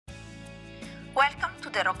Welcome to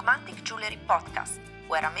the Romantic Jewelry Podcast,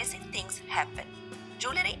 where amazing things happen.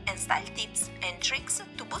 Jewelry and style tips and tricks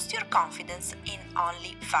to boost your confidence in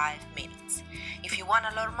only 5 minutes. If you want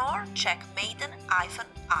to learn more, check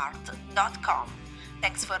Maiden-Art.com.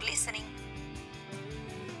 Thanks for listening.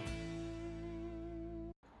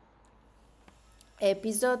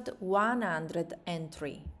 Episode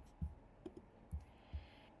 103.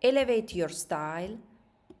 Elevate your style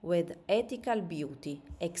with ethical beauty,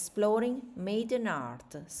 exploring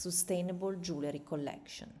Maiden-Art Sustainable Jewelry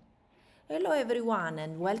Collection. Hello everyone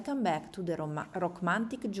and welcome back to the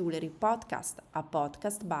Romantic Jewelry Podcast, a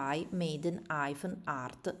podcast by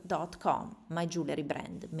Maiden-Art.com, my jewelry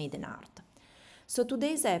brand, Maiden-Art. So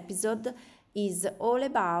today's episode is all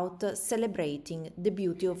about celebrating the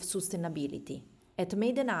beauty of sustainability. At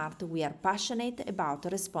Maiden-Art, we are passionate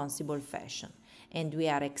about responsible fashion, and we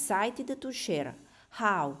are excited to share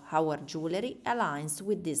how our jewelry aligns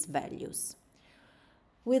with these values.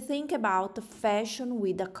 We think about fashion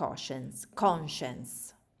with a conscience.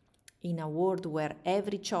 In a world where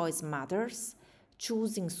every choice matters,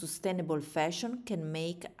 choosing sustainable fashion can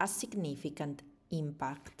make a significant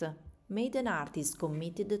impact. Maiden-Art is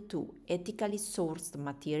committed to ethically sourced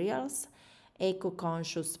materials,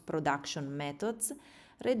 eco-conscious production methods,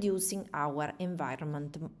 reducing our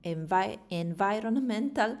environmental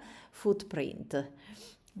footprint.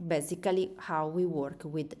 Basically, how we work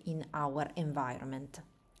within our environment.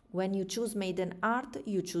 When you choose Maiden-Art,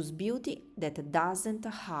 you choose beauty that doesn't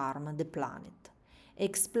harm the planet.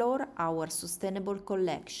 Explore our sustainable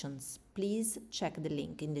collections. Please check the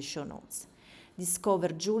link in the show notes. Discover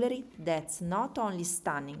jewelry that's not only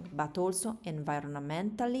stunning but also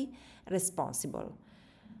environmentally responsible.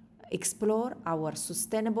 Explore our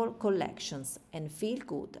sustainable collections and feel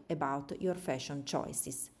good about your fashion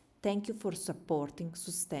choices. Thank you for supporting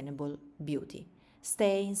sustainable beauty.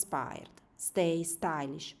 Stay inspired, stay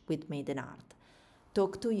stylish with Maiden-Art.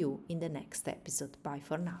 Talk to you in the next episode. Bye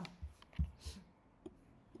for now.